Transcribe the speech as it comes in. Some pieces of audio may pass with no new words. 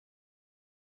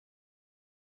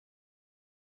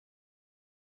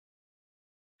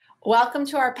Welcome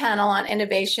to our panel on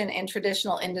innovation in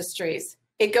traditional industries.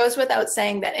 It goes without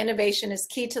saying that innovation is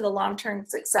key to the long-term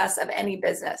success of any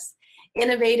business.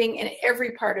 Innovating in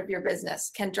every part of your business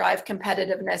can drive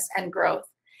competitiveness and growth.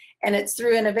 And it's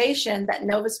through innovation that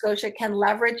Nova Scotia can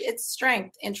leverage its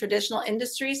strength in traditional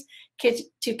industries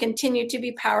to continue to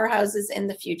be powerhouses in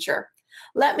the future.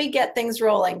 Let me get things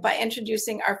rolling by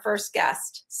introducing our first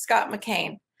guest, Scott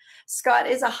McCain. Scott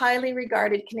is a highly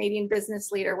regarded Canadian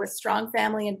business leader with strong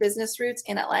family and business roots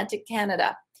in Atlantic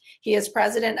Canada. He is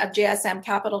president of JSM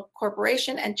Capital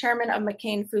Corporation and chairman of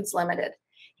McCain Foods Limited.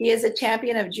 He is a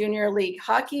champion of Junior League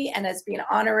hockey and has been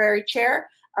honorary chair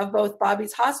of both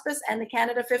Bobby's Hospice and the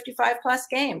Canada 55 Plus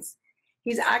Games.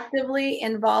 He's actively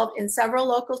involved in several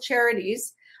local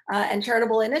charities and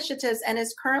charitable initiatives and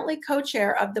is currently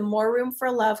co-chair of the More Room for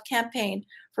Love campaign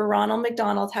for Ronald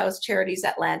McDonald House Charities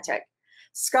Atlantic.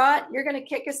 Scott, you're going to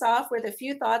kick us off with a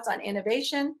few thoughts on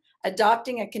innovation,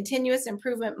 adopting a continuous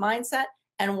improvement mindset,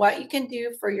 and what you can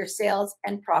do for your sales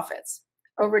and profits.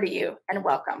 Over to you, and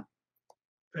welcome.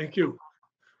 Thank you.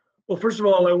 Well, first of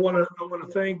all, I want to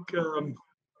thank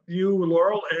you,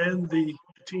 Laurel, and the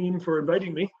team for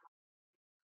inviting me.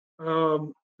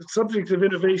 The subject of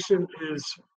innovation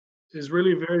is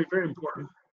really very, very important,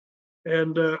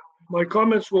 and my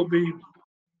comments will be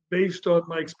based on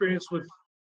my experience with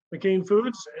McCain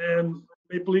Foods and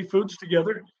Maple Leaf Foods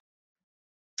together.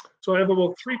 So I have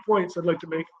about 3 points I'd like to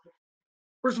make.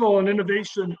 First of all, on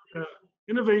innovation,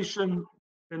 innovation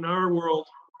in our world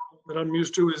that I'm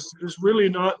used to is really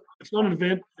not, it's not an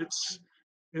event, it's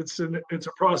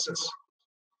a process.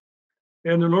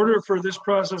 And in order for this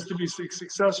process to be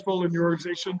successful in your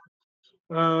organization,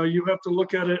 you have to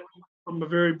look at it from a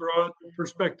very broad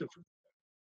perspective.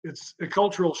 It's a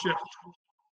cultural shift.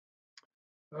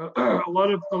 A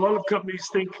lot of companies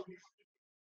think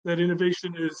that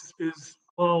innovation is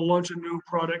well, I'll launch a new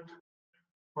product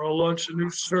or I'll launch a new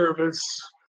service,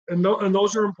 and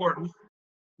those are important,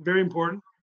 very important,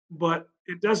 but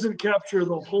it doesn't capture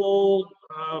the whole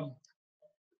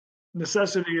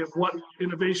necessity of what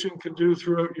innovation can do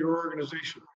throughout your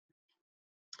organization.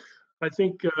 I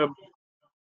think a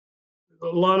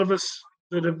lot of us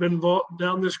that have been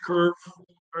down this curve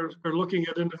are looking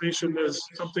at innovation as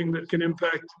something that can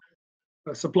impact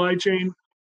supply chain,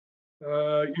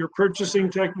 your purchasing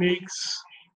techniques,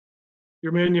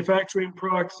 your manufacturing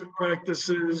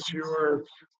practices, your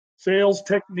sales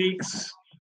techniques,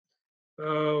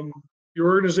 your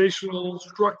organizational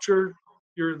structure,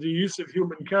 the use of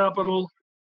human capital,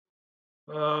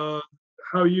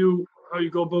 how you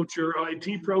go about your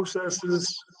IT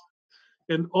processes,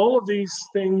 and all of these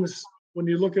things, when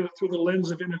you look at it through the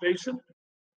lens of innovation,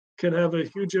 can have a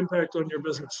huge impact on your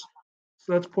business.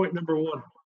 So that's point number one.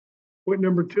 Point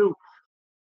number two,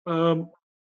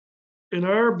 in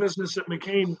our business at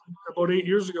McCain about 8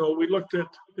 years ago, we looked at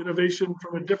innovation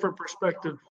from a different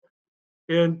perspective.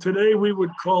 And today we would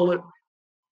call it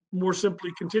more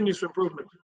simply continuous improvement.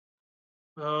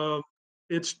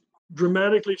 It's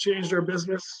dramatically changed our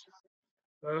business.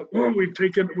 We've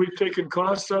taken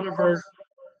costs out of our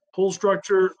whole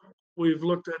structure. We've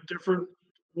looked at different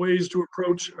ways to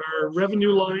approach our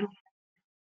revenue line.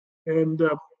 And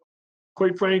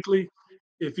quite frankly,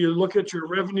 if you look at your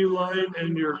revenue line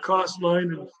and your cost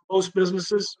line in most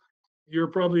businesses, you're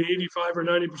probably 85 or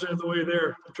 90% of the way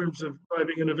there in terms of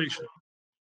driving innovation.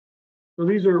 So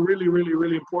these are really, really,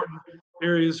 really important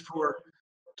areas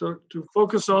to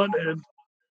focus on.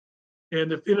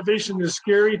 And if innovation is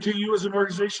scary to you as an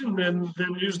organization, then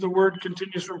use the word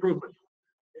continuous improvement.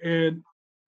 And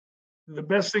the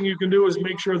best thing you can do is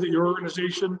make sure that your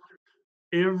organization,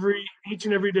 each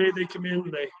and every day they come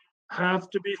in, they have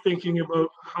to be thinking about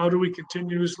how do we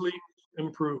continuously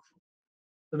improve.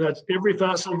 And that's every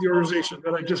facet of the organization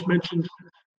that I just mentioned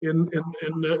in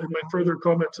my further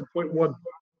comments in point one.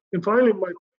 And finally,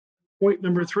 my point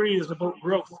number three is about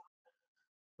growth.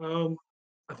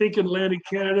 I think in Atlantic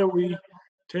Canada, we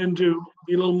tend to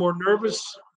be a little more nervous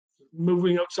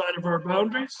moving outside of our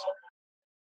boundaries.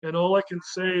 And all I can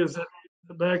say is that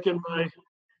back in my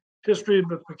history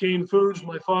with McCain Foods,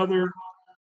 my father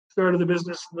started the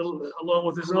business along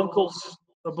with his uncles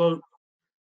about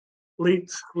late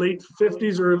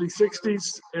 50s, early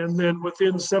 60s. And then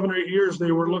within 7 or 8 years,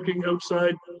 they were looking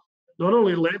outside not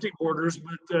only Atlantic borders,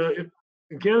 but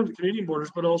in Canadian borders,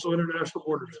 but also international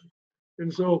borders.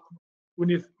 And so when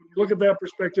you look at that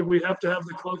perspective, we have to have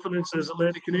the confidence as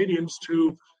Atlantic Canadians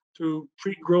to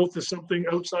treat growth as something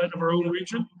outside of our own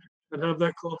region and have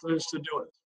that confidence to do it.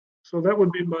 So that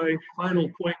would be my final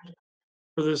point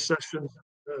for this session,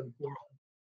 Laurel.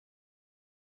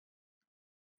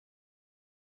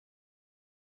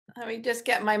 Let me just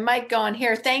get my mic going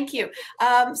here. Thank you.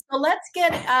 So let's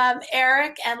get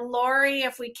Eric and Lori,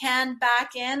 if we can,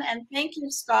 back in. And thank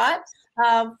you, Scott,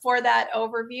 for that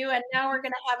overview. And now we're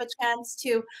going to have a chance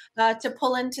to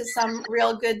pull into some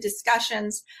real good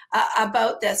discussions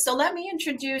about this. So let me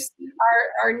introduce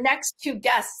our next two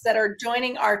guests that are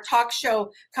joining our talk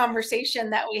show conversation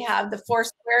that we have, the Four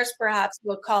Squares, perhaps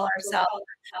we'll call ourselves.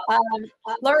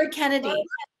 Lori Kennedy.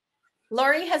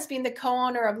 Lori has been the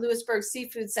co-owner of Louisbourg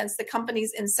Seafood since the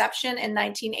company's inception in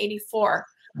 1984.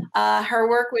 Her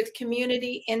work with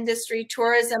community, industry,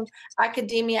 tourism,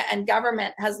 academia, and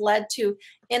government has led to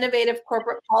innovative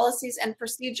corporate policies and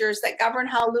procedures that govern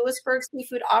how Louisbourg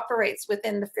Seafood operates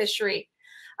within the fishery.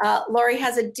 Lori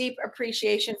has a deep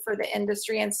appreciation for the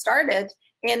industry and started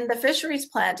in the fisheries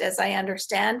plant, as I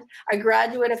understand, a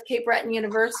graduate of Cape Breton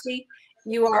University.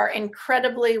 You are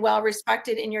incredibly well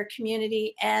respected in your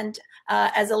community and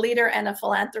as a leader and a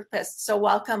philanthropist. So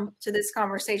welcome to this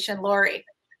conversation, Lori.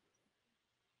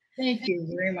 Thank you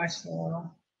very much,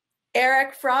 Laurel.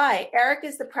 Eric Fry. Eric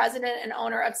is the president and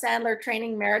owner of Sandler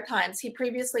Training Maritimes. He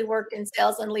previously worked in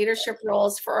sales and leadership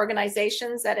roles for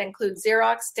organizations that include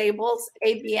Xerox, Stables,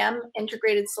 ABM,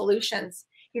 Integrated Solutions.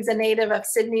 He's a native of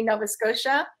Sydney, Nova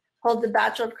Scotia, holds a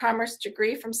Bachelor of Commerce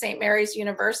degree from St. Mary's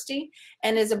University,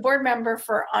 and is a board member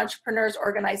for Entrepreneurs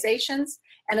Organizations,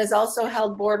 and has also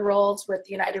held board roles with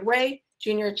United Way,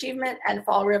 Junior Achievement, and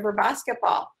Fall River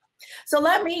Basketball. So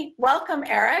let me welcome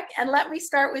Eric, and let me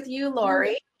start with you,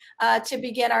 Lori, to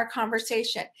begin our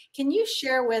conversation. Can you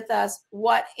share with us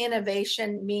what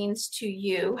innovation means to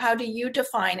you? How do you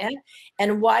define it,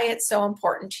 and why it's so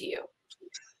important to you?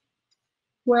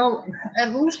 Well, at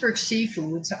Louisbourg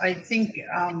Seafoods, I think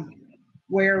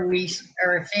where we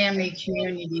are a family,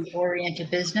 community-oriented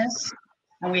business,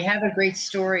 and we have a great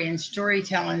story, and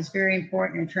storytelling is very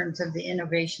important in terms of the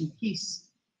innovation piece.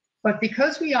 But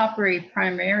because we operate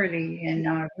primarily in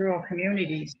rural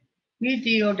communities, we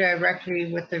deal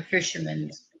directly with the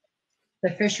fishermen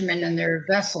and their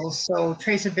vessels, so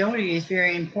traceability is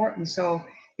very important. So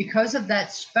because of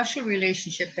that special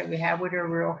relationship that we have with our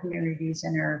rural communities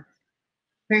and our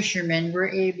fishermen, we're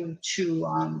able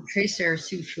to trace their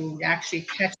seafood, actually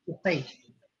catch the plate.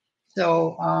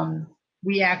 So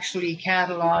we actually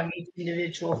catalog each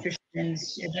individual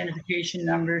fisherman's identification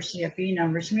numbers, CFE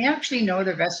numbers. And we actually know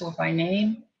the vessel by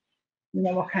name. We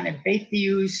know what kind of bait they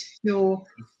use, fuel.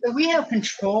 So we have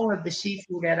control of the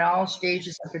seafood at all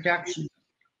stages of production,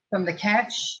 from the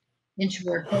catch into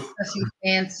our processing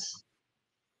plants,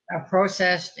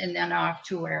 processed, and then off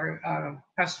to our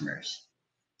customers.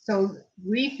 So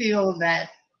we feel that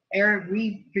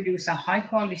we produce a high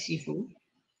quality seafood,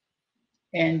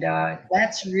 and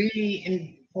that's really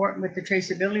important with the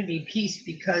traceability piece,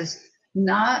 because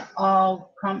not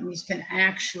all companies can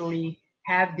actually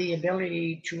have the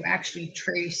ability to actually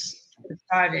trace the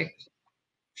product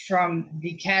from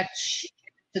the catch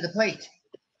to the plate.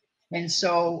 And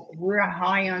so we're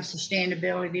high on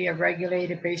sustainability, are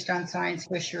regulated based on science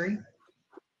fishery.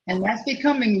 And that's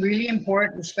becoming really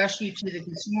important, especially to the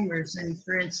consumers. And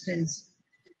for instance,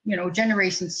 you know,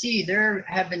 Generation C, they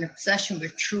have an obsession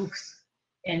with truth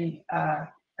and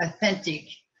authentic.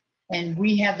 And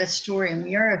we have that story, and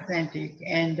we are authentic,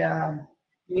 and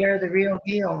we are the real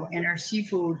deal. And our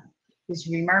seafood is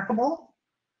remarkable.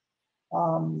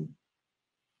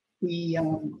 We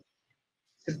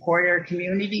support our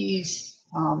communities,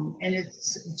 and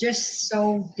it's just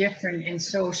so different and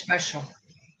so special.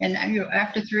 And you know,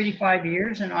 after 35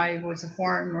 years, and I was a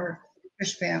former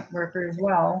fish plant worker as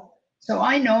well, so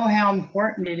I know how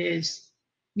important it is,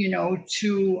 you know,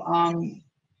 to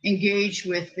engage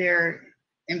with their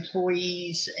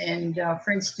employees. And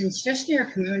for instance, just in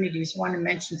your communities, I want to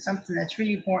mention something that's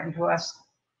really important to us,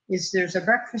 is there's a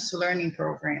breakfast learning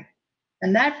program.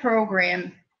 And that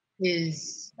program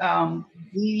is,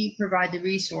 we provide the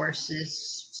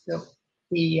resources so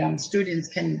the students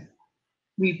can,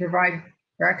 we provide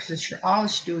breakfast for all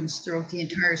students throughout the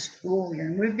entire school year.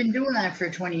 And we've been doing that for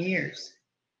 20 years.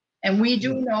 And we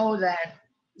do know that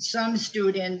some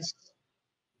students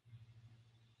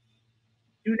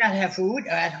do not have food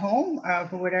at home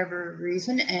for whatever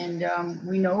reason. And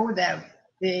we know that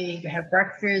they have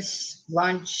breakfast,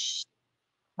 lunch,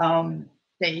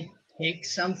 they take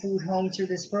some food home through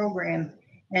this program.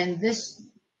 And this,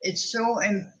 it's so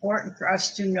important for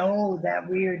us to know that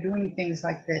we are doing things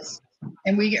like this.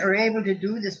 And we are able to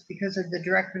do this because of the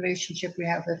direct relationship we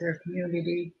have with our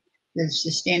community, the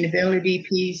sustainability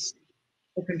piece,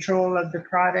 the control of the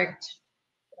product,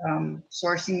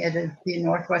 sourcing it at the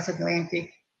Northwest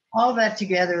Atlantic. All that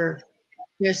together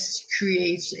just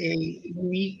creates a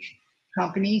unique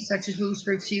company such as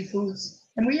Louisbourg Seafoods,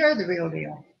 and we are the real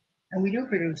deal. And we do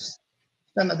produce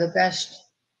some of the best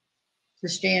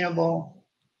sustainable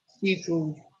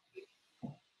seafood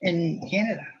in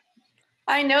Canada.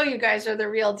 I know you guys are the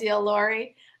real deal,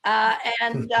 Laurie.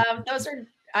 Those are,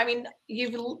 I mean,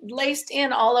 you've laced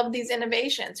in all of these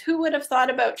innovations. Who would have thought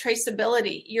about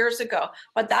traceability years ago?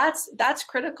 But that's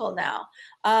critical now.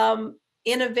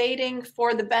 Innovating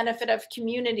for the benefit of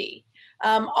community,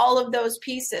 all of those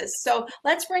pieces. So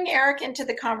let's bring Eric into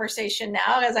the conversation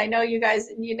now, as I know you guys,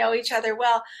 you know each other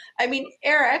well. I mean,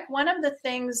 Eric, one of the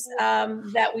things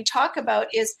that we talk about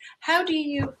is how do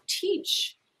you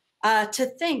teach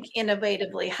to think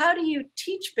innovatively? How do you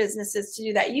teach businesses to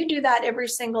do that? You do that every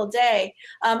single day.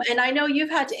 And I know you've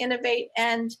had to innovate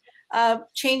and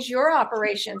change your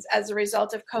operations as a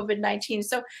result of COVID-19.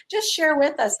 So just share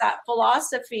with us that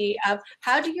philosophy of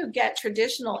how do you get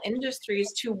traditional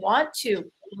industries to want to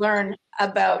learn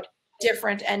about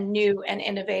different and new and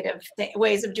innovative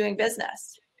ways of doing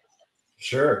business?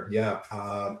 Sure, yeah.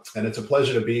 And it's a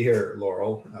pleasure to be here,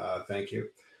 Laurel. Thank you.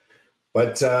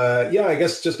 But yeah, I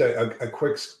guess just a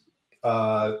quick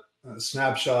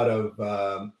snapshot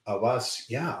of us.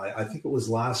 Yeah, I think it was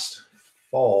last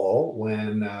fall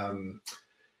when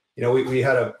we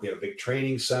had a big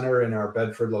training center in our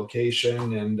Bedford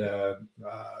location, and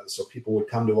so people would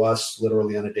come to us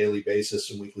literally on a daily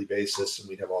basis and weekly basis, and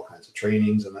we'd have all kinds of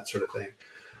trainings and that sort of thing.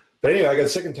 But anyway, I got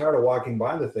sick and tired of walking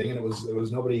by the thing, and there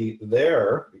was nobody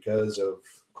there because of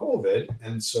COVID,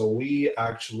 and so we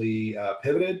actually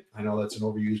pivoted. I know that's an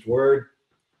overused word.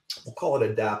 We'll call it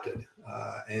adapted.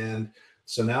 And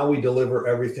so now we deliver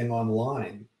everything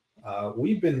online.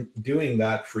 We've been doing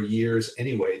that for years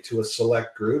anyway to a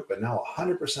select group, and now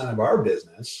 100% of our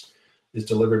business is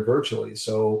delivered virtually.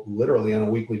 So literally on a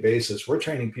weekly basis, we're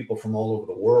training people from all over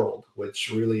the world,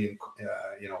 which really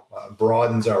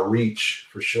broadens our reach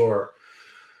for sure.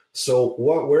 So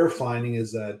what we're finding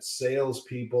is that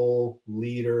salespeople,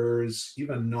 leaders,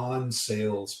 even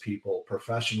non-sales people,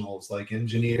 professionals like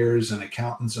engineers and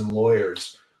accountants and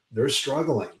lawyers, they're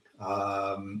struggling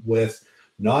with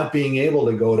not being able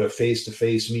to go to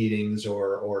face-to-face meetings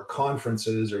or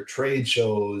conferences or trade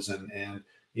shows and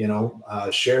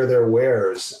share their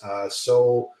wares.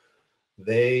 So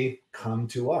they come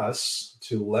to us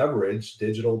to leverage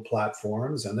digital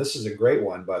platforms, and this is a great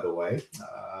one, by the way.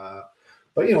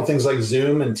 But things like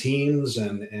Zoom and Teams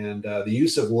and the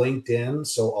use of LinkedIn.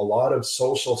 So a lot of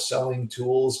social selling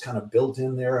tools kind of built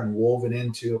in there and woven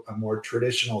into a more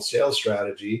traditional sales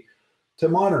strategy to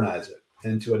modernize it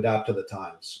and to adapt to the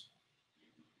times.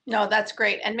 No, that's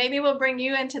great. And maybe we'll bring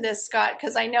you into this, Scott,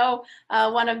 because I know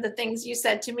one of the things you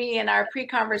said to me in our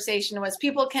pre-conversation was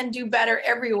people can do better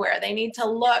everywhere. They need to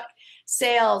look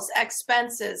sales,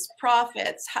 expenses,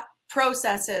 profits,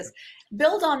 processes.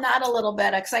 Build on that a little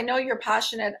bit, because I know you're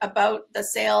passionate about the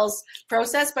sales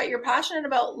process, but you're passionate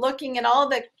about looking at all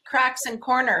the cracks and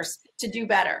corners to do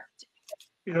better.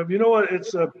 You know what?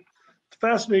 It's a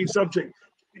fascinating subject.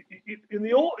 In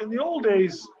the old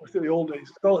days,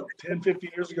 call it 10, 15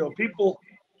 years ago, people,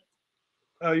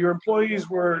 your employees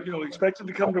were, expected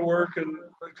to come to work and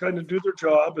kind of do their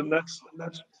job, and that's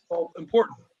all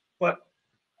important. But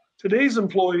today's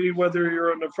employee, whether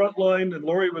you're on the front line, and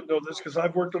Laurie would know this because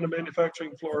I've worked on the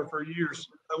manufacturing floor for years.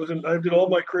 I did all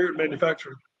my career in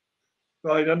manufacturing.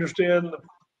 So I understand the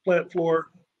plant floor,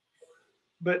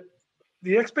 but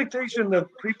the expectation of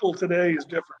people today is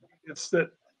different. It's that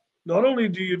not only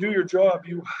do you do your job,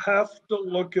 you have to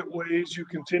look at ways you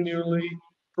continually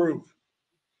improve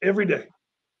every day.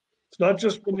 It's not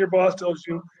just when your boss tells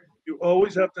you, you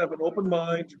always have to have an open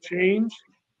mind to change,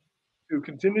 to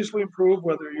continuously improve,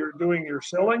 whether you're doing your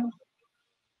selling,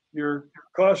 your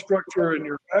cost structure in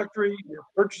your factory, your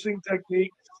purchasing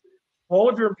techniques. All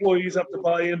of your employees have to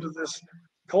buy into this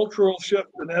cultural shift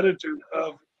and attitude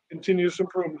of continuous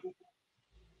improvement.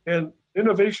 And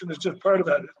innovation is just part of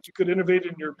that. You could innovate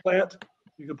in your plant.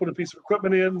 You could put a piece of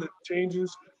equipment in that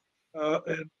changes.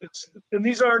 And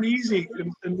these aren't easy.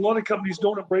 And a lot of companies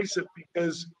don't embrace it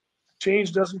because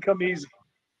change doesn't come easy.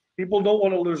 People don't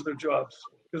want to lose their jobs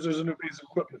because there's a new piece of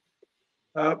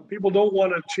equipment. People don't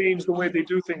want to change the way they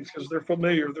do things because they're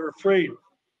familiar, they're afraid.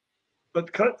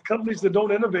 But companies that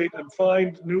don't innovate and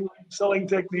find new selling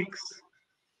techniques,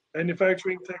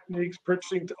 manufacturing techniques,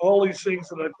 purchasing, all these things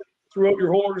that throughout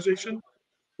your whole organization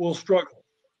will struggle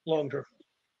long term.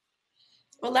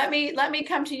 Well, let me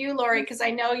come to you, Laurie, because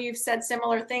I know you've said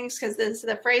similar things, because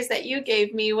the phrase that you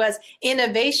gave me was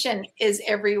innovation is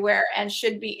everywhere and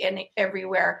should be in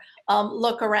everywhere.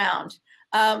 Look around.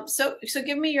 So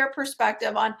give me your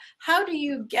perspective on how do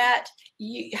you get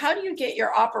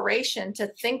your operation to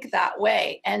think that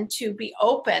way and to be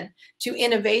open to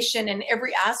innovation in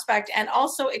every aspect, and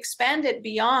also expand it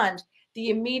beyond the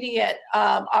immediate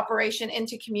operation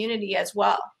into community as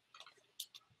well?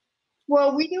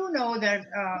 Well, we do know that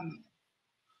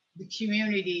the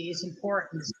community is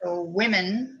important. So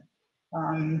women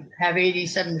have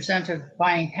 87% of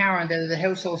buying power. They're the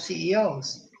household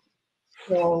CEOs.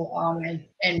 So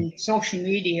and social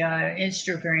media,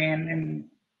 Instagram and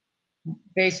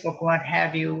Facebook, what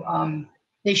have you,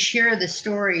 they share the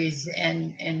stories,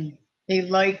 and they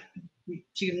like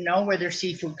to know where their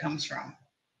seafood comes from,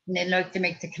 and they like to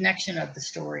make the connection of the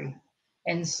story.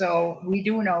 And so we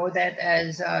do know that,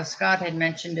 as Scott had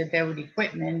mentioned about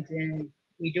equipment, and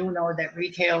we do know that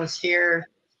retail is here.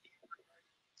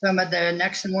 Some of the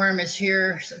next norm is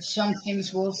here. Some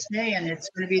things will stay, and it's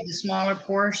going to be the smaller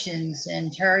portions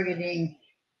and targeting,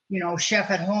 chef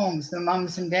at homes, the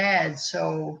moms and dads.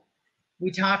 So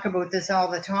we talk about this all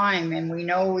the time, and we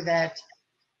know that,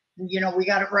 we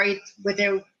got it right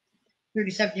without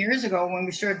 37 years ago when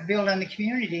we started to build on the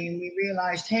community, and we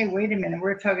realized, hey, wait a minute,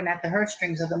 we're tugging at the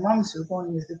heartstrings of the moms who are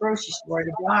going to the grocery store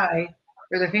to buy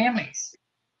for their families.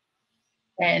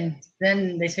 And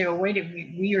then they say, well, wait,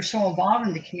 we are so involved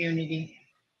in the community,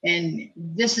 and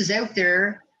this is out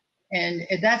there, and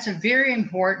that's a very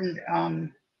important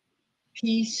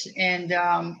piece. And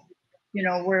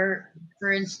where,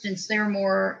 for instance, they're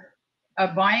more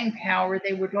buying power,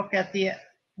 they would look at the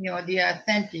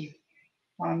authentic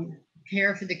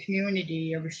care for the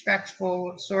community, a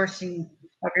respectful sourcing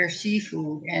of their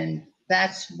seafood, and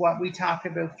that's what we talk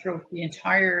about throughout the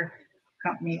entire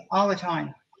company all the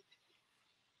time.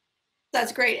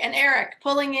 That's great. And Eric,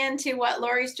 pulling into what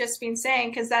Lori's just been saying,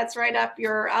 because that's right up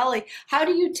your alley, how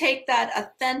do you take that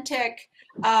authentic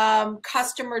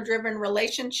customer-driven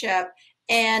relationship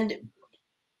and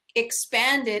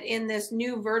expand it in this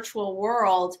new virtual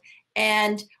world,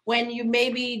 and when you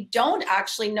maybe don't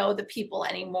actually know the people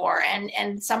anymore,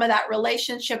 and some of that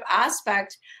relationship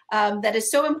aspect that is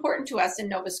so important to us in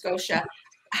Nova Scotia?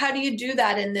 How do you do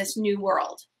that in this new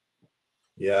world?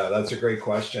 Yeah, that's a great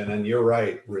question. And you're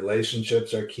right.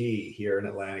 Relationships are key here in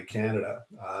Atlantic Canada.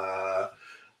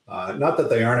 Not that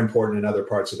they aren't important in other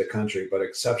parts of the country, but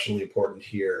exceptionally important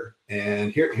here.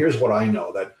 And here's what I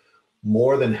know, that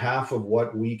more than half of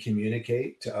what we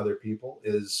communicate to other people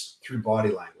is through body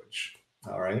language.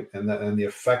 All right. And the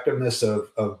effectiveness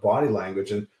of body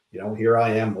language. And, here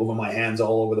I am moving my hands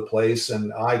all over the place,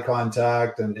 and eye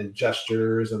contact and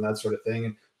gestures and that sort of thing.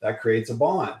 And that creates a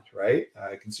bond, right?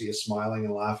 I can see you smiling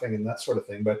and laughing and that sort of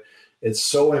thing. But it's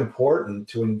so important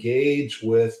to engage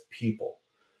with people.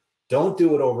 Don't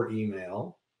do it over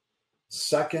email.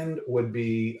 Second would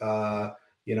be,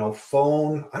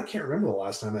 phone. I can't remember the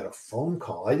last time I had a phone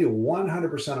call. I do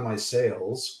 100% of my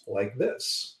sales like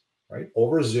this, right?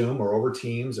 Over Zoom or over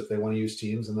Teams, if they want to use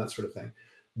Teams and that sort of thing.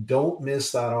 Don't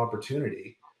miss that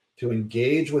opportunity to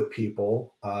engage with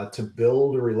people, to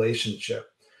build a relationship.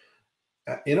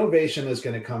 Innovation is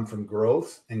going to come from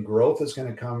growth, and growth is going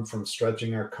to come from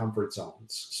stretching our comfort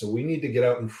zones. So we need to get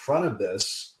out in front of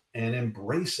this and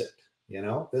embrace it.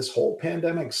 This whole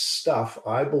pandemic stuff,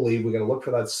 I believe we got to look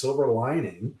for that silver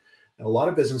lining. And a lot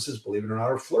of businesses, believe it or not,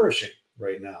 are flourishing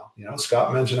right now.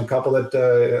 Scott mentioned a couple that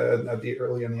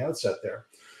early in the outset there.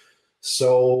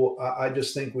 So I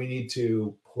just think we need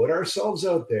to put ourselves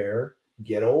out there,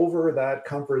 get over that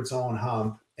comfort zone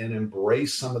hump, and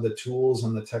embrace some of the tools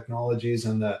and the technologies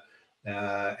and the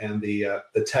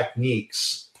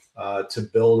techniques to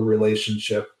build a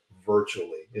relationship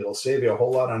virtually. It'll save you a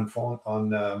whole lot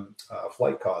on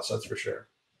flight costs, that's for sure.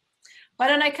 Why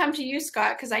don't I come to you,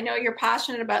 Scott, because I know you're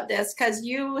passionate about this, because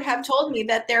you have told me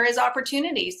that there is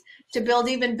opportunities to build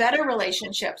even better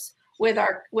relationships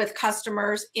with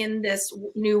customers in this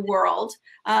new world.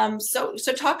 So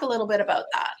talk a little bit about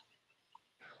that.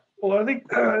 Well, I think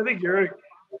Eric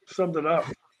summed it up.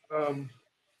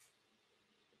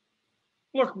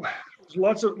 Look,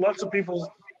 lots of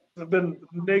people have been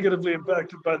negatively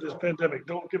impacted by this pandemic.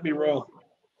 Don't get me wrong,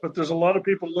 but there's a lot of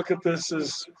people look at this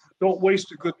as, don't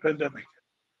waste a good pandemic,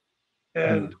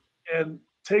 and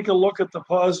take a look at the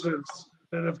positives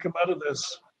that have come out of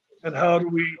this, and how do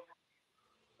we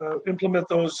implement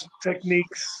those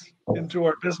techniques into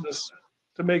our business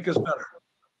to make us better.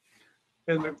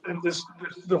 And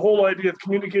the whole idea of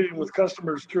communicating with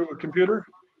customers through a computer,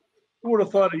 who would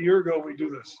have thought a year ago we'd do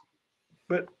this?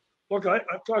 But look,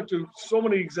 I've talked to so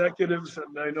many executives,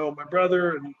 and I know my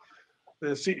brother and the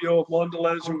CEO of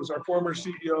Mondelez, who was our former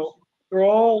CEO, they're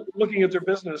all looking at their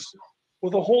business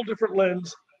with a whole different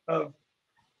lens of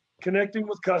connecting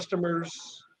with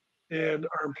customers and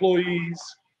our employees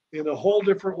in a whole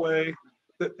different way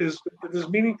that is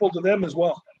meaningful to them as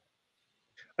well.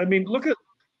 I mean, look at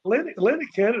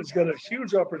Atlantic Canada's got a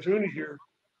huge opportunity here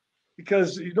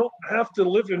because you don't have to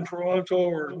live in Toronto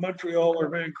or Montreal or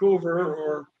Vancouver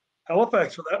or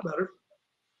Halifax for that matter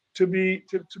to be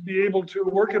able to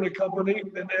work in a company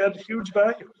and add huge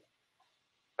value.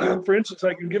 For instance,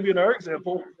 I can give you another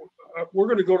example. We're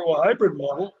going to go to a hybrid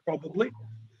model probably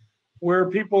where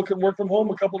people can work from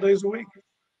home a couple days a week.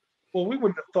 Well, we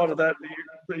wouldn't have thought of that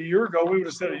a year ago. We would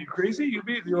have said, are you crazy? You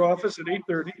be at your office at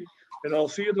 8:30 and I'll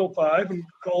see you till 5 and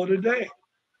call it a day.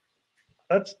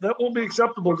 That won't be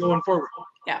acceptable going forward.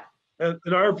 Yeah.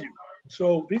 In our view.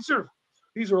 So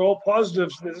these are all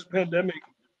positives that this pandemic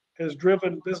has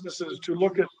driven businesses to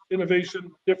look at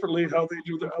innovation differently, how they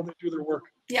do their work.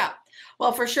 Yeah,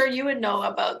 well, for sure you would know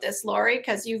about this, Laurie,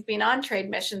 because you've been on trade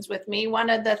missions with me.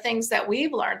 One of the things that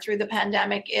we've learned through the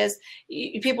pandemic is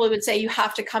people would say you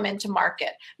have to come into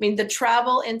market. I mean, the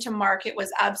travel into market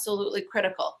was absolutely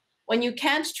critical. When you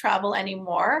can't travel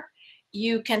anymore,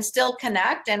 you can still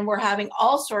connect, and we're having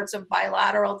all sorts of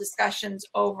bilateral discussions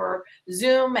over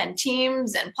Zoom and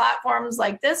Teams and platforms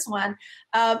like this one,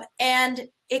 and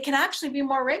it can actually be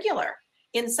more regular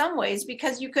in some ways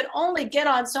because you could only get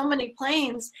on so many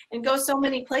planes and go so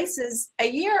many places a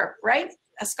year, right?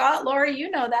 Scott, Laurie,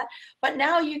 you know that, but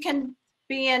now you can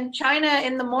be in China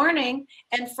in the morning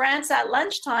and France at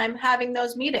lunchtime having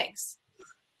those meetings,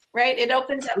 right? It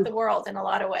opens up the world in a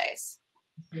lot of ways.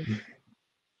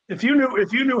 If you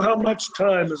knew how much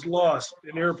time is lost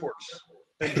in airports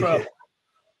and travel,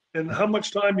 and how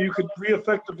much time you could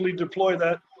effectively deploy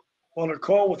that on a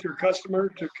call with your customer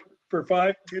for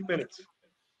 5-10 minutes,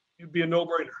 you'd be a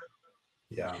no-brainer.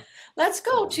 Yeah. Let's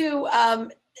go to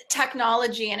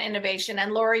technology and innovation.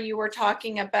 And Laurie, you were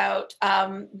talking about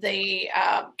the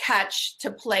catch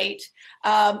to plate.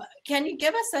 Can you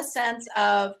give us a sense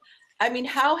of, I mean,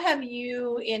 how have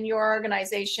you in your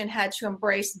organization had to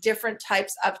embrace different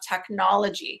types of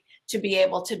technology to be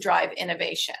able to drive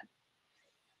innovation?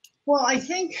 Well, I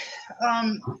think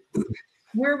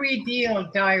where we deal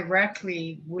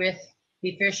directly with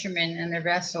the fishermen and their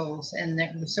vessels, and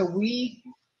so we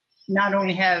not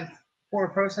only have 4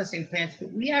 processing plants,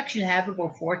 but we actually have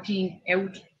about 14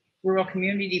 out rural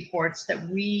community ports that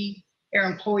our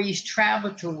employees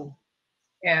travel to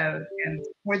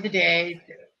for the day,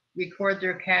 record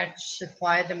their catch,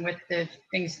 supply them with the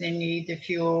things they need, the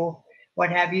fuel, what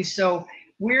have you. So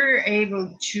we're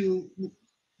able to,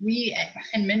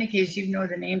 in many cases, you know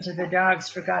the names of the dogs,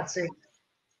 for God's sake.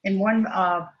 In one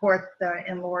port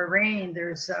in Loraine,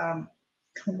 there's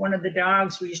one of the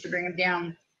dogs, we used to bring him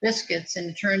down biscuits,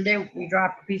 and it turned out we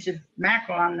dropped a piece of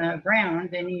mackerel on the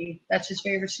ground, and that's his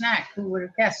favorite snack. Who would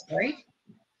have guessed, right?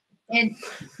 And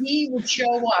he would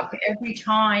show up every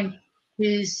time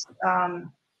his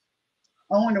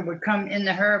owner would come in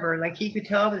the harbor, like he could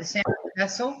tell by the Sandler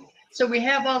vessel. So we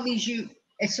have all these,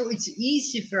 so it's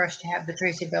easy for us to have the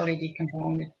traceability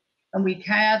component. And we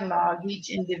catalog each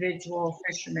individual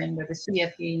fisherman with a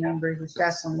CFE number, his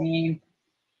vessel name.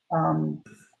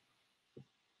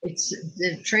 It's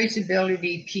the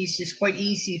traceability piece is quite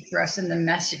easy for us in the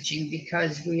messaging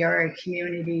because we are a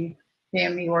community,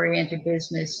 family-oriented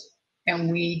business,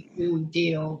 and we do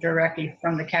deal directly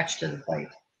from the catch to the plate.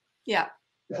 Yeah,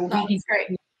 so we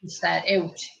can use that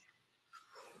out.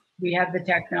 We have the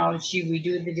technology. We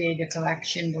do the data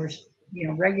collection. We're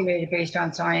regulated based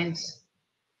on science.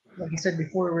 Like I said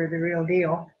before, we're the real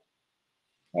deal.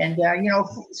 And,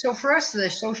 so for us, the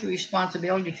social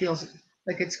responsibility feels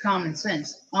like it's common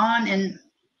sense on and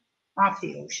off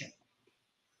the ocean.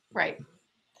 Right.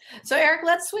 So Eric,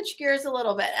 let's switch gears a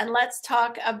little bit and let's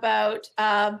talk about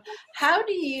how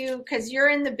do you, because you're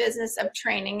in the business of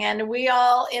training and we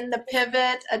all in the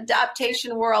pivot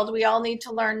adaptation world, we all need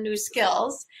to learn new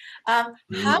skills.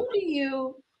 How do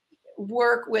you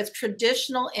work with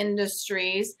traditional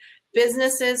industries,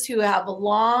 businesses who have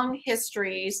long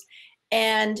histories,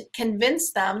 and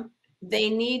convince them they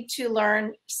need to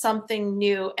learn something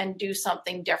new and do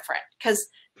something different? Because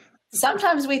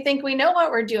sometimes we think we know what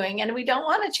we're doing and we don't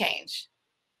want to change.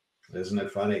 Isn't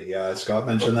it funny? Yeah, Scott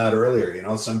mentioned that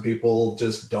earlier. Some people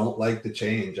just don't like the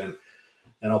change.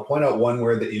 And I'll point out one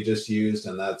word that you just used,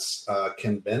 and that's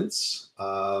convince.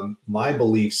 My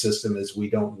belief system is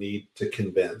we don't need to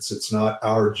convince. It's not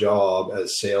our job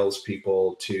as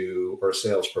salespeople or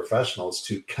sales professionals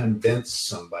to convince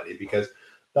somebody, because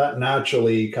that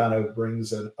naturally kind of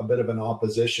brings a bit of an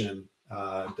opposition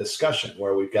discussion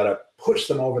where we've got to push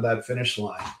them over that finish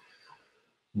line.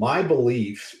 My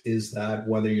belief is that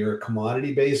whether you're a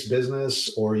commodity-based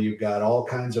business or you've got all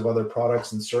kinds of other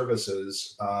products and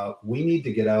services, we need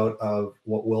to get out of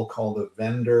what we'll call the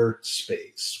vendor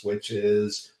space, which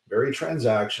is very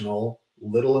transactional,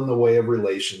 little in the way of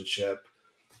relationship,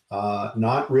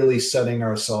 not really setting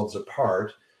ourselves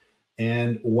apart.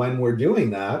 And when we're doing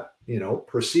that, you know,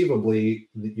 perceivably,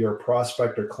 your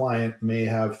prospect or client may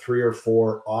have 3 or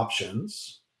 4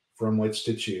 options from which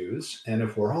to choose. And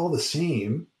if we're all the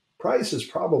same, price is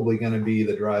probably going to be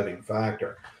the driving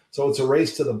factor. So it's a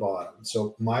race to the bottom.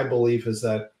 So my belief is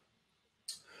that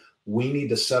we need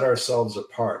to set ourselves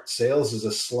apart. Sales is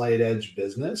a slight edge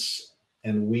business,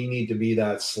 and we need to be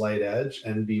that slight edge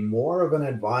and be more of an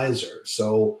advisor.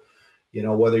 So, you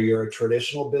know, whether you're a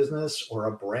traditional business or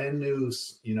a brand new,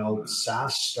 you know,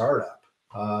 SaaS startup,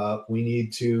 we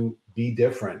need to be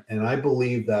different. And I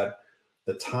believe that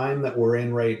the time that we're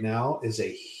in right now is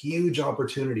a huge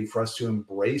opportunity for us to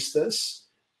embrace this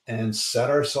and set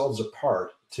ourselves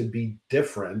apart to be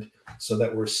different, so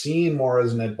that we're seen more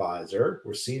as an advisor,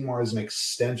 we're seen more as an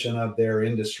extension of their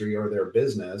industry or their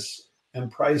business,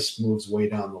 and price moves way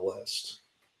down the list.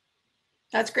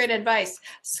 That's great advice.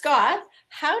 Scott,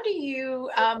 how do you,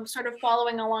 sort of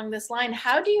following along this line,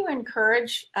 how do you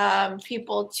encourage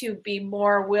people to be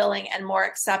more willing and more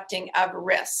accepting of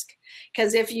risk?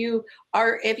 Because if you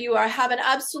have an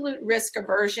absolute risk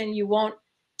aversion, you won't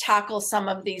tackle some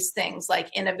of these things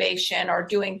like innovation or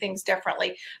doing things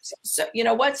differently. So, you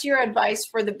know, what's your advice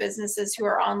for the businesses who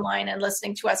are online and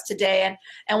listening to us today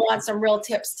and want some real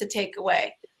tips to take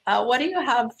away? What do you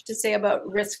have to say about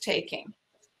risk taking?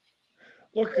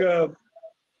 Look,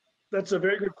 that's a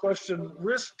very good question.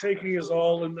 Risk taking is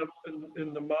all in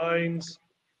the minds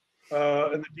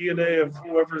and the DNA of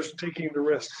whoever's taking the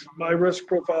risks. My risk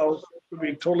profile would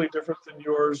be totally different than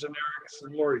yours and Eric's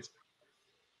and Lori's.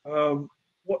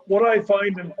 What I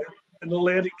find in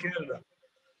Atlantic Canada,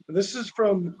 and this is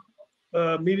from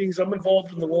meetings, I'm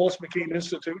involved in the Wallace McCain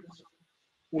Institute,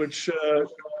 which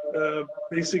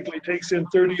basically takes in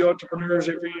 30 entrepreneurs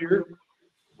every year,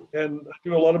 and I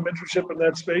do a lot of mentorship in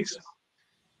that space.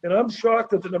 And I'm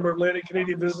shocked at the number of Atlantic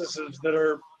Canadian businesses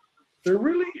that they're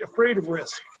really afraid of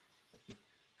risk.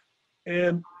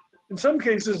 And in some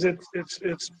cases,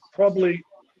 it's probably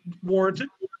warranted,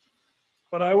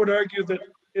 but I would argue that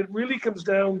it really comes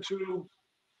down to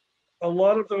a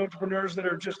lot of the entrepreneurs that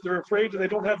are they're afraid, and they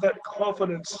don't have that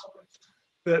confidence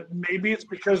that maybe it's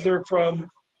because they're from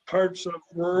parts of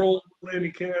rural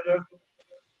Atlantic Canada.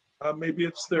 Maybe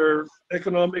it's their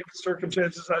economic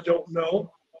circumstances. I don't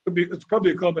know. It's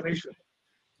probably a combination.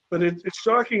 But it's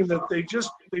shocking that they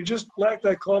just lack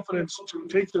that confidence to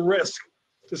take the risk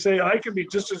to say, I can be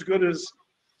just as good as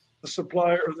the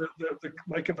supplier or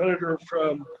my competitor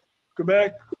from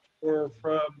Quebec or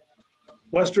from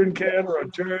Western Canada or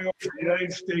Ontario or the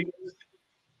United States.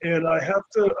 And I have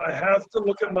to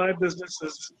look at my business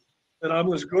as that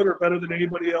I'm as good or better than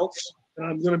anybody else, and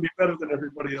I'm going to be better than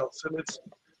everybody else. And it's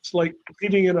like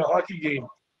competing in a hockey game.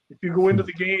 If you go into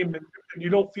the game and you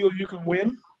don't feel you can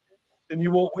win, then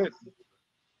you won't win.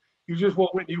 You just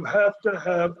won't win. You have to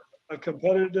have a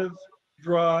competitive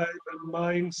drive and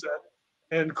mindset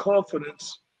and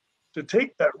confidence to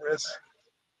take that risk.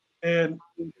 And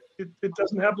it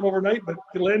doesn't happen overnight, but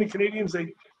the Atlantic Canadians,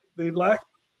 they lack,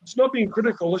 it's not being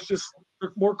critical, it's just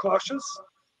they're more cautious.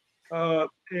 But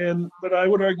I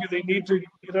would argue they need to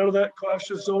get out of that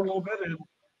cautious zone a little bit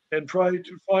and try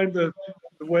to find the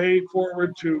way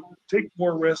forward to take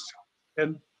more risk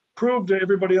and prove to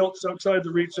everybody else outside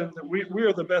the region that we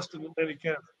are the best in Atlantic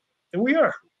Canada. And we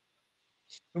are.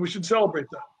 And we should celebrate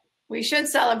that. We should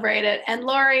celebrate it. And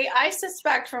Laurie, I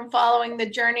suspect from following the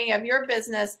journey of your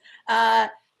business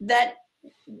that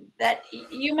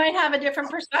you might have a different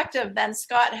perspective than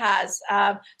Scott has.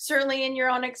 Certainly in your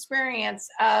own experience,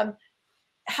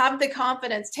 have the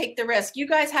confidence, take the risk. You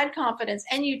guys had confidence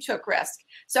and you took risk.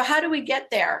 So how do we get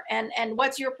there? And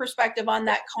what's your perspective on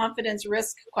that confidence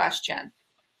risk question?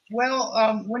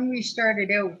 Well, when we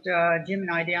started out, Jim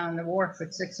and I down on the wharf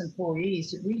with 6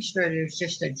 employees, we started as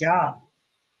just a job.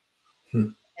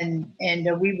 And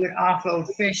we would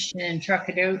offload fish and truck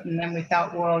it out. And then we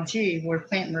thought, well, gee, we're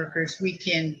plant workers. We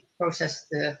can process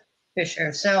the fish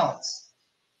ourselves.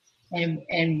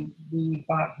 And we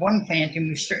bought one plant and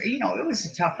we started, you know, it was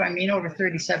a tough, over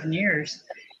 37 years.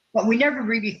 But we never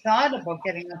really thought about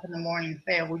getting up in the morning and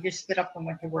fail. We just get up and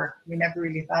went to work. We never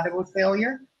really thought about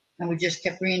failure. And we just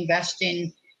kept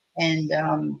reinvesting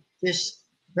and just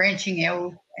branching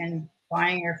out and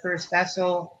buying our first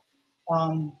vessel.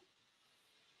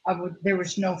 There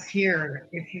was no fear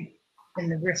in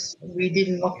the risk. We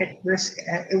didn't look at risk.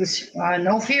 It was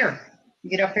no fear.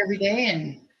 get up every day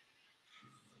and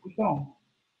keep going.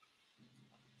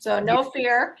 So no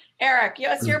fear. Eric,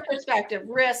 what's your perspective?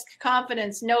 Risk,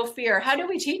 confidence, no fear. How do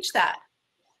we teach that?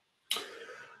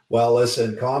 Well,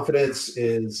 listen, confidence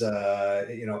is,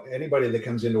 anybody that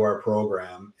comes into our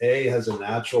program, has a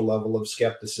natural level of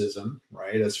skepticism,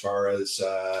 right? As far as,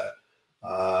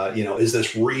 is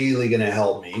this really going to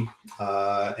help me?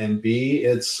 And B,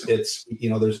 it's, there's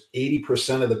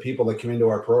 80% of the people that come into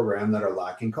our program that are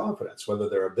lacking confidence, whether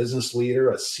they're a business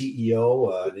leader, a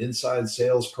CEO, an inside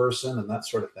salesperson, and that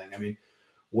sort of thing. I mean,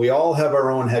 we all have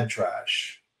our own head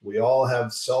trash. We all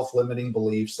have self-limiting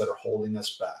beliefs that are holding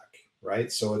us back.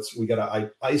 Right. So we got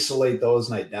to isolate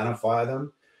those and identify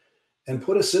them and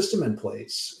put a system in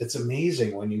place. It's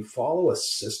amazing when you follow a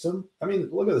system. I mean,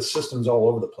 look at the systems all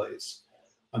over the place.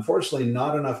 Unfortunately,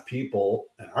 not enough people,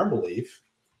 in our belief,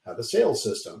 have a sales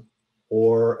system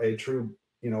or a true,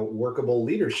 workable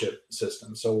leadership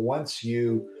system. So once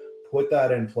you put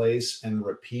that in place and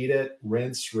repeat it,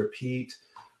 rinse, repeat,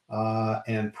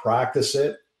 and practice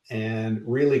it and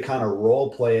really kind of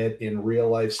role play it in real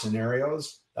life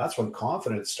scenarios, that's when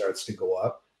confidence starts to go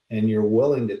up and you're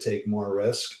willing to take more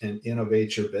risk and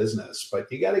innovate your business. But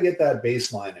you got to get that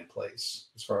baseline in place,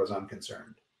 as far as I'm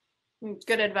concerned.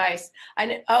 Good advice.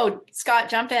 Scott,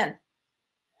 jump in.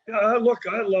 Yeah, look,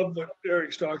 I love what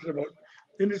Eric's talking about.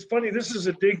 And it's funny, this is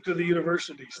a dig to the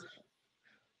universities.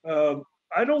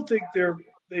 I don't think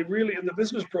they really, in the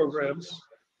business programs,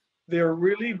 they're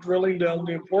really drilling down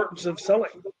the importance of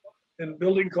selling and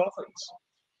building confidence.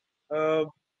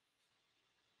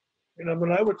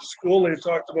 When I went to school, they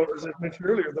talked about, as I mentioned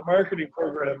earlier, the marketing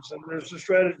programs, and there's the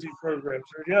strategy programs.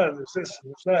 There's this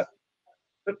and there's that.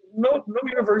 But no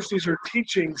universities are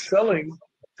teaching selling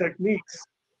techniques,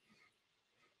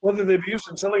 whether they be used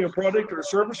in selling a product or a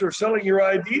service or selling your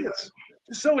ideas.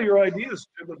 Just sell your ideas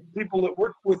to the people that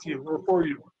work with you or for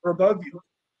you or above you.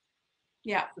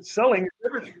 Yeah. But selling is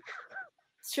everything.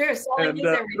 It's true. Selling is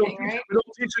everything, right?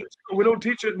 We don't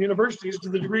teach it in universities to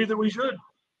the degree that we should.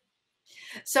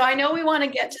 So I know we want to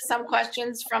get to some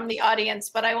questions from the audience,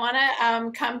 but I want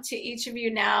to come to each of you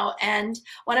now. And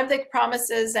one of the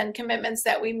promises and commitments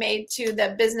that we made to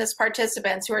the business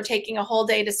participants who are taking a whole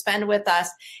day to spend with us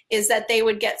is that they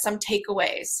would get some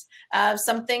takeaways,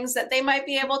 some things that they might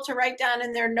be able to write down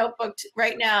in their notebook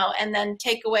right now and then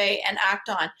take away and act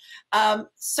on.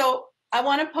 So I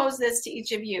want to pose this to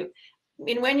each of you. I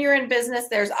mean, when you're in business,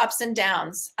 there's ups and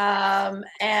downs,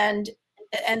 and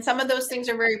some of those things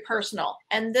are very personal.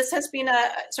 And this has been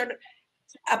a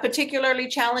particularly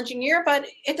challenging year, but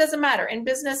it doesn't matter. In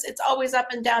business, it's always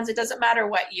up and downs. It doesn't matter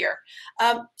what year.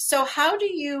 So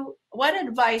what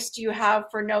advice do you have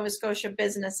for Nova Scotia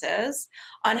businesses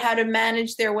on how to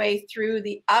manage their way through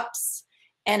the ups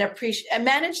and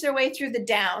manage their way through the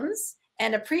downs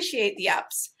and appreciate the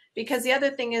ups? Because the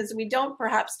other thing is we don't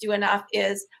perhaps do enough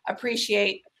is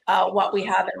appreciate what we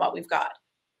have and what we've got.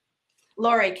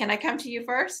 Laurie, can I come to you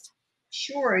first?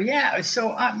 Sure, yeah. So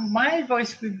my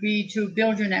advice would be to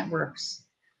build your networks,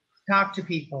 talk to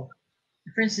people.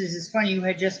 For instance, it's funny, you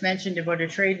had just mentioned about a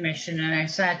trade mission, and I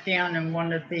sat down and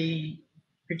one of the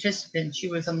participants, she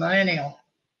was a millennial,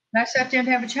 and I sat down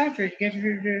to have a chat with her, to get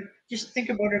her to just think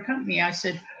about her company. I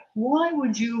said, why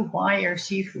would you buy our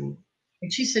seafood?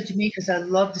 And she said to me, because I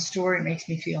love the story, it makes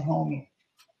me feel homey.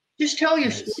 Just tell your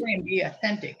story and be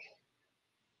authentic.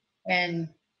 And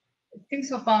things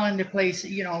will fall into place.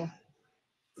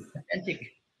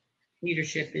 Authentic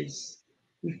leadership is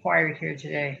required here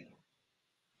today.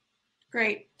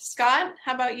 Great. Scott,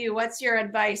 how about you? What's your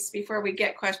advice before we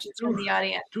get questions from the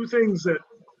audience? Two things that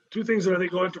I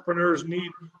think entrepreneurs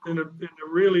need in a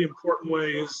really important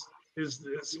way is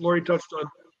as Laurie touched on,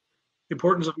 the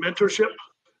importance of mentorship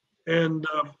and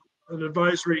an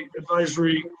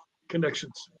advisory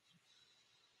connections.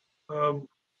 I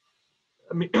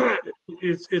mean,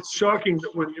 it's shocking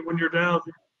that when you're down.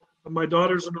 My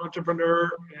daughter's an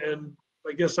entrepreneur, and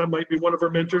I guess I might be one of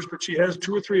her mentors, but she has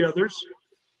 2 or 3 others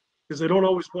because they don't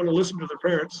always want to listen to their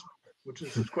parents, which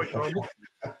is quite normal.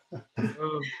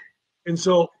 And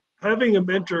so having a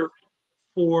mentor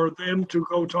for them to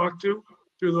go talk to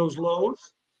through those lows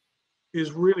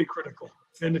is really critical.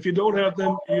 And if you don't have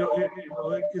them,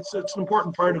 it's an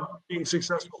important part of being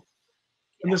successful.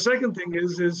 And the second thing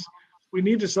is we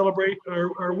need to celebrate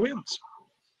our wins.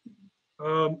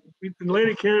 In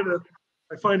Atlantic Canada,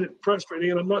 I find it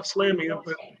frustrating, and I'm not slamming it,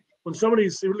 but when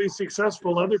somebody's really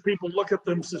successful, other people look at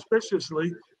them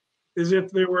suspiciously as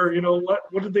if they were,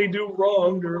 what did they do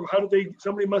wrong, or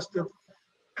somebody must have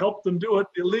helped them do it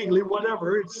illegally,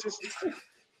 whatever. It's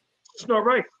not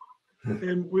right.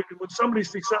 And when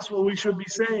somebody's successful, we should be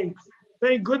saying,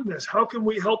 thank goodness, how can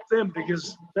we help them?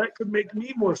 Because that could make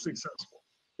me more successful,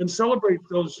 and celebrate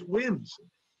those wins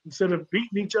instead of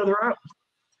beating each other up.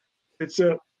 It's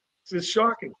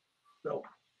shocking. So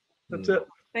that's it.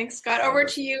 Thanks, Scott. Over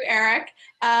to you, Eric.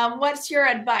 What's your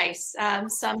advice?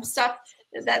 Some stuff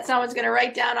that someone's going to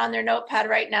write down on their notepad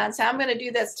right now and say, I'm going to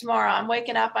do this tomorrow. I'm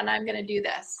waking up and I'm going to do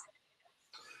this.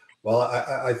 Well,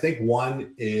 I think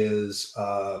one is,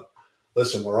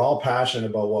 listen, we're all passionate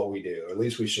about what we do, or at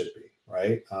least we should be,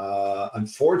 right?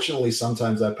 Unfortunately,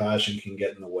 sometimes that passion can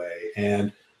get in the way.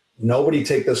 And nobody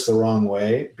take this the wrong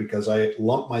way, because I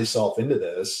lump myself into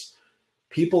this.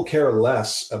 People care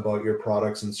less about your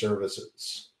products and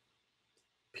services.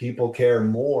 People care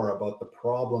more about the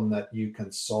problem that you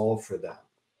can solve for them,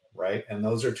 right? And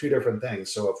those are two different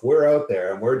things. So if we're out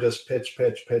there and we're just pitch,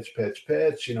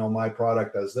 you know, my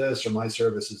product does this or my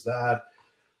service is that,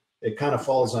 it kind of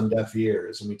falls on deaf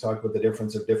ears. And we talked about the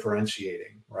difference of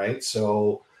differentiating, right?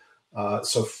 So,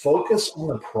 so focus on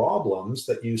the problems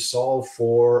that you solve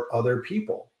for other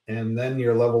people, and then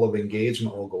your level of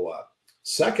engagement will go up.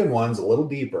 Second one's a little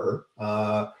deeper.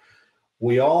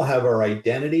 We all have our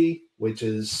identity, which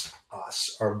is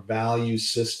us, our value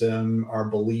system, our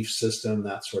belief system,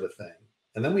 that sort of thing.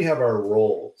 And then we have our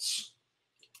roles.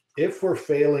 If we're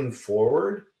failing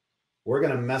forward, we're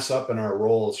going to mess up in our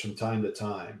roles from time to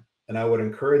time. And I would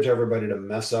encourage everybody to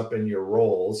mess up in your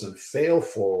roles and fail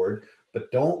forward,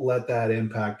 but don't let that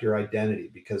impact your identity,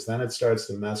 because then it starts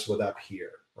to mess with up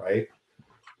here, right?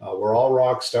 We're all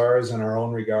rock stars in our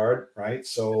own regard, right?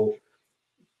 So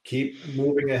keep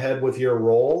moving ahead with your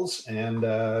roles, and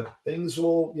things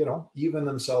will, you know, even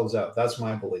themselves out. That's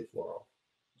my belief, Laurel.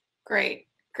 Great.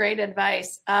 Great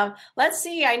advice. Let's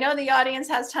see. I know the audience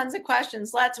has tons of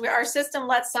questions. Our system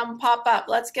lets some pop up.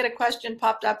 Let's get a question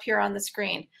popped up here on the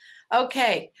screen.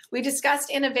 Okay, we discussed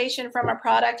innovation from a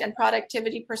product and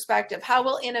productivity perspective. How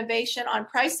will innovation on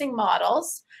pricing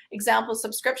models, example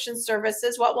subscription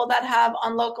services, what will that have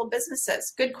on local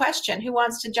businesses? Good question. Who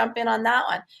wants to jump in on that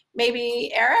one?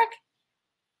 Maybe Eric?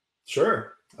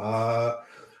 Sure.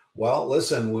 Well,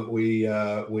 listen, we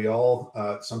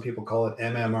all, some people call it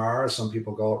MMR, some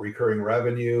people call it recurring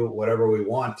revenue, whatever we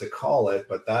want to call it,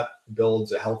 but that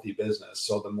builds a healthy business.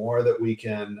 So the more that we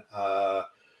can,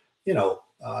 you know,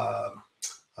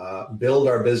 build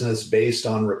our business based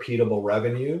on repeatable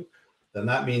revenue, then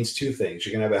that means two things.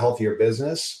 You're going to have a healthier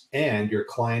business, and your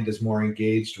client is more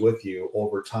engaged with you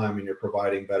over time, and you're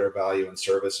providing better value and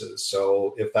services.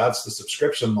 So if that's the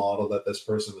subscription model that this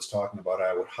person was talking about,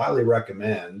 I would highly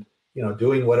recommend, you know,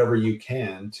 doing whatever you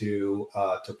can to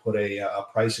put a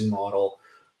pricing model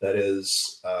that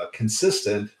is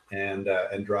consistent and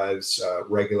drives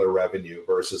regular revenue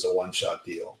versus a one-shot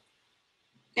deal.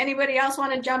 Anybody else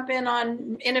want to jump in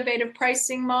on innovative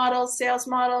pricing models, sales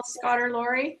models, Scott or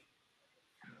Lori?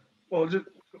 Well, just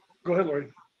go ahead, Lori.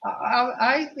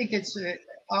 I think it's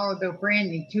all about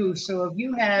branding too. So if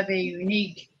you have a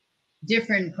unique,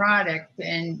 different product,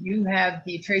 and you have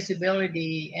the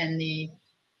traceability and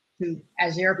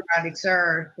as their products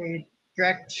are, they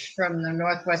direct from the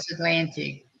Northwest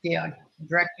Atlantic, they are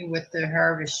directly with the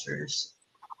harvesters,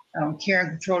 care and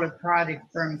control of product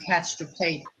from catch to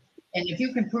plate. And if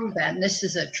you can prove that, and this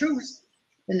is a truth,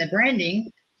 then the branding,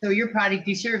 so your product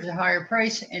deserves a higher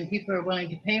price, and people are willing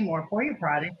to pay more for your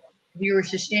product if you are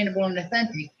sustainable and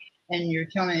authentic, and you're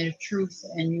telling the truth,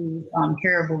 and you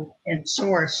care about and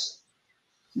source.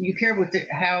 You care about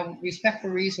how respectful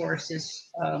resources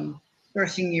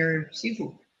sourcing your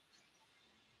seafood.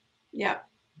 Yeah.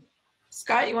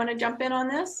 Scott, you want to jump in on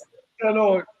this? Yeah,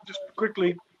 no, just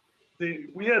quickly,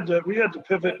 we had to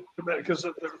pivot because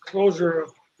of the closure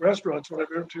of restaurants,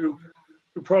 whatever, to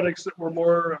products that were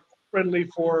more friendly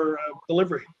for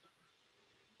delivery.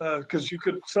 Because you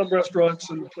could, some restaurants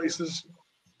and places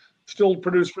still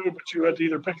produce food, but you had to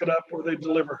either pick it up or they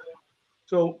deliver.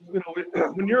 So, you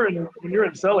know, when you're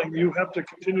in selling, you have to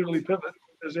continually pivot,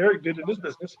 as Eric did in his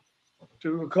business,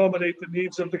 to accommodate the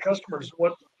needs of the customers.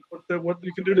 What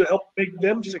you can do to help make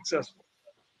them successful.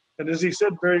 And as he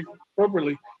said very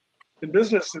appropriately, in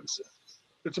business,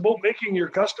 it's about making your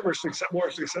customers more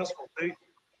successful.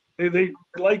 They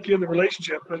like you in the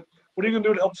relationship, but what are you going to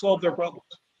do to help solve their problems?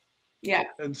 Yeah.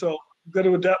 And so you've got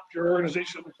to adapt your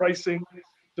organization, pricing,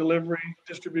 delivery,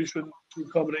 distribution to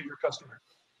accommodate your customer.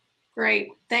 Great,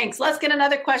 thanks. Let's get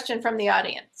another question from the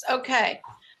audience. Okay.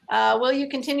 Will you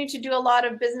continue to do a lot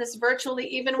of business virtually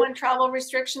even when travel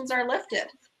restrictions are lifted?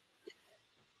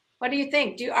 What do you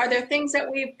think? Are there things that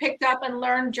we've picked up and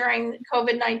learned during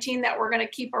COVID-19 that we're going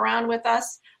to keep around with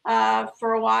us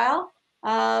for a while?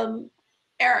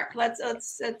 Eric, let's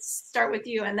start with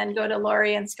you and then go to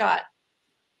Lori and Scott.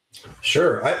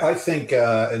 Sure. I think,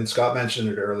 and Scott mentioned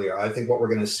it earlier, I think what we're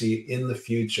going to see in the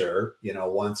future,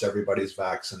 once everybody's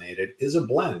vaccinated, is a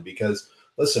blend because,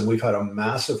 listen, we've had a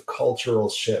massive cultural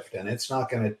shift and it's not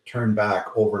going to turn back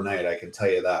overnight. I can tell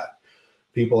you that.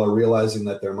 People are realizing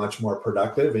that they're much more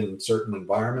productive in certain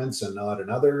environments and not in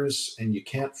others. And you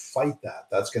can't fight that.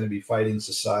 That's going to be fighting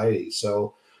society.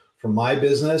 So for my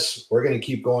business, we're going to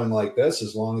keep going like this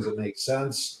as long as it makes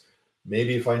sense.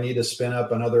 Maybe if I need to spin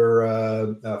up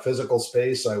another physical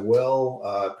space, I will.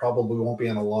 Probably won't be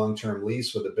on a long-term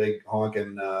lease with a big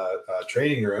honking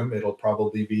training room. It'll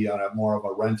probably be on a more of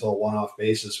a rental one-off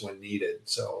basis when needed.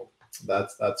 So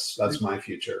that's my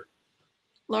future.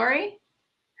 Lori?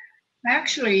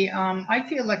 Actually, I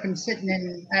feel like I'm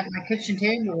sitting at my kitchen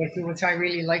table with you, which I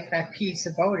really like that piece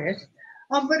about it.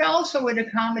 But also it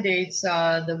accommodates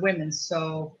the women,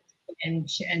 so and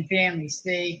families.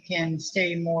 They can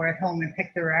stay more at home and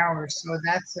pick their hours. So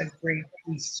that's a great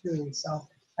piece too. So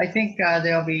I think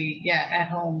they'll be at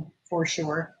home for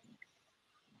sure.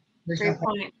 There's Great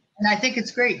point. And I think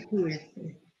it's great too.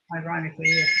 Ironically,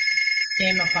 it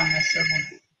came upon us. So.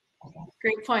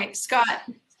 Great point, Scott.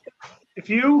 If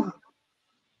you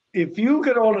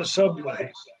get on a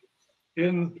subway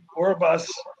or a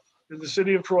bus in the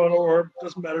city of Toronto, or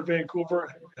doesn't matter, Vancouver,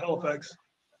 Halifax,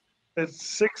 at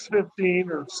 6:15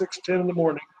 or 6:10 in the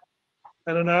morning,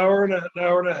 and an hour and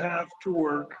a half to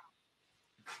work,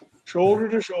 shoulder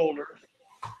to shoulder,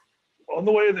 on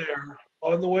the way there,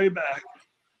 on the way back,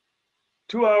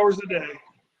 2 hours a day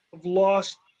of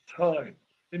lost time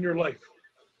in your life.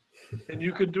 And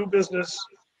you could do business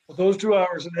with those 2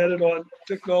 hours and add it on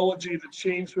technology that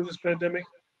changed through this pandemic.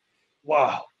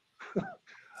 Wow.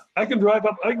 I can go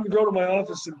to my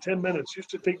office in 10 minutes. Used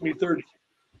to take me 30.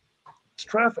 It's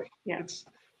traffic. Yeah.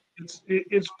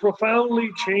 It's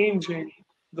profoundly changing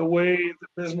the way the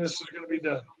business is going to be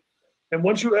done. And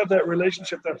once you have that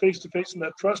relationship, that face-to-face and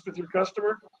that trust with your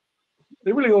customer,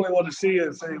 they really only want to see you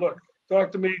and say, look,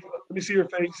 talk to me, let me see your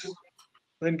face,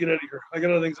 then get out of here. I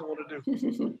got other things I want to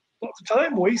do. Lots of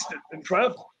time wasted in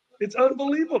travel. It's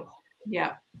unbelievable.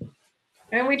 Yeah.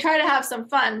 And we try to have some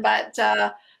fun, but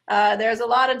there's a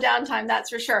lot of downtime, that's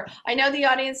for sure. I know the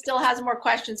audience still has more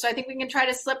questions, so I think we can try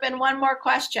to slip in one more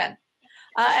question.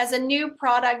 As a new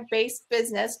product-based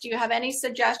business, do you have any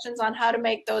suggestions on how to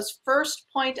make those first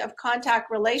point of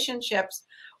contact relationships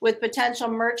with potential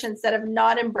merchants that have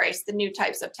not embraced the new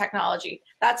types of technology?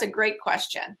 That's a great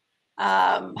question.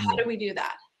 How do we do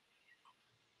that?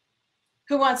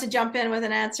 Who wants to jump in with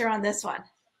an answer on this one?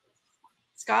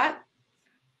 Scott?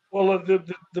 Well,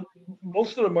 the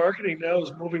most of the marketing now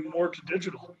is moving more to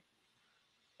digital.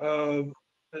 And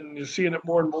you're seeing it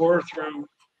more and more through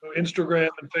Instagram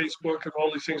and Facebook and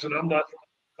all these things, and I'm not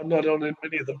on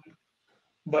any of them.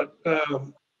 But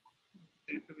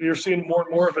you're seeing more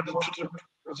and more of it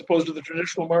as opposed to the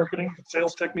traditional marketing,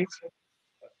 sales techniques.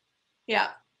 Yeah.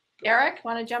 Eric,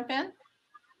 want to jump in?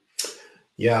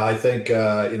 Yeah, I think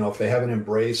if they haven't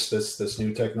embraced this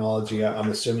new technology, I'm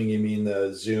assuming you mean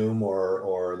the Zoom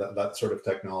or that sort of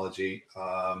technology.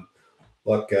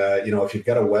 Look, if you've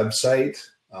got a website,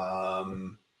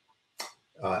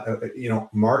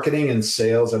 marketing and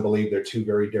sales, I believe they're two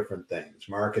very different things.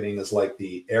 Marketing is like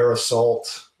the air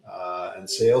assault, and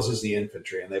sales is the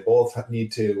infantry, and they both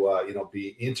need to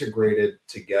be integrated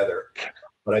together.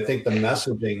 But I think the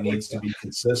messaging needs to be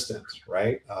consistent,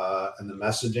 right? And the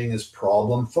messaging is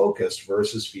problem focused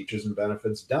versus features and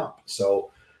benefits dump.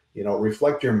 So,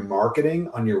 reflect your marketing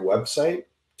on your website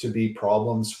to be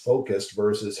problems focused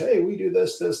versus, hey, we do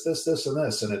this, this, this, this, and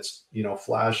this, and it's,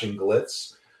 flash and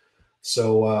glitz.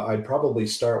 So I'd probably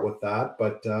start with that.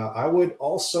 But I would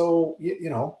also,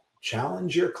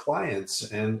 challenge your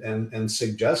clients and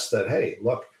suggest that, hey,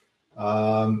 look,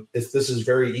 if this is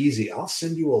very easy, I'll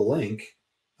send you a link.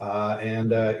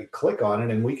 And click on it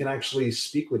and we can actually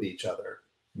speak with each other.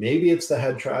 Maybe it's the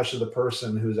head trash of the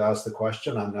person who's asked the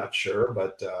question. I'm not sure,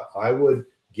 but I would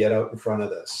get out in front of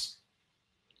this.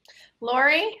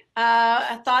 Lori,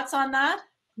 thoughts on that?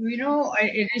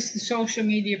 It is the social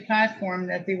media platform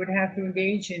that they would have to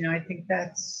engage in. I think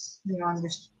that's, I'm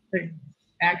just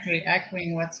actually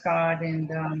echoing what Scott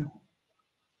and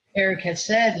Eric has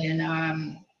said. And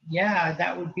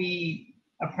that would be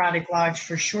a product launch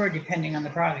for sure, depending on the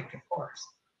product, of course.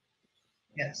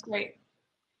 Yes. Great.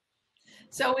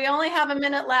 So we only have a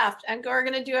minute left, and we're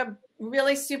going to do a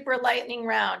really super lightning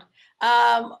round.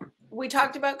 We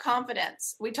talked about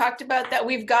confidence. We talked about that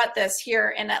we've got this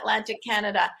here in Atlantic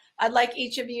Canada. I'd like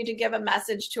each of you to give a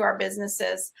message to our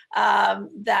businesses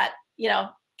that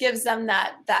gives them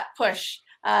that push,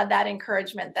 that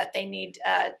encouragement that they need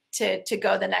to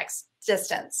go the next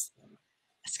distance.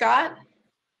 Scott?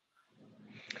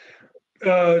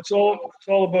 it's all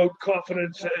about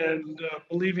confidence and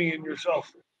believing in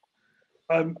yourself.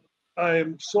 I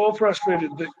am so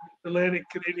frustrated that Atlantic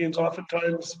Canadians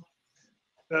oftentimes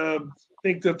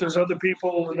think that there's other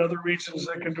people in other regions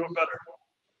that can do it better,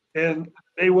 and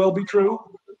may well be true,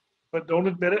 but don't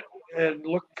admit it. And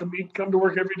look, come to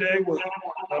work every day with,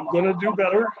 I'm going to do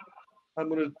better. I'm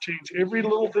going to change every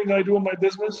little thing I do in my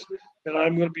business, and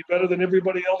I'm going to be better than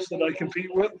everybody else that I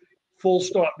compete with. Full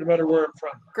stop, no matter where I'm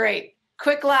from. Great.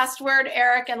 Quick last word,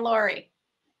 Eric and Laurie.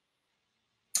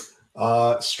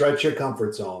 Stretch your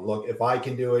comfort zone. Look, if I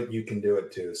can do it, you can do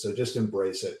it too. So just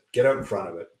embrace it. Get out in front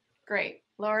of it. Great.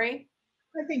 Laurie?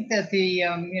 I think that the,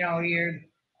 you're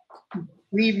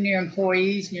believing your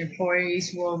employees and your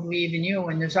employees will believe in you,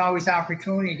 and there's always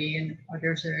opportunity, and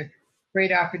there's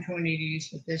great opportunities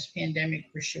with this pandemic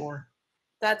for sure.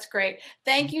 That's great.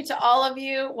 Thank you to all of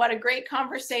you. What a great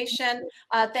conversation.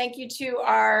 Thank you to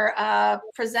our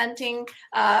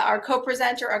our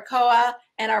co-presenter, ACOA,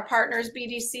 and our partners,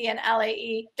 BDC and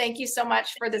LAE. Thank you so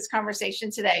much for this conversation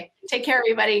today. Take care,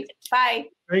 everybody. Bye.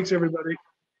 Thanks, everybody.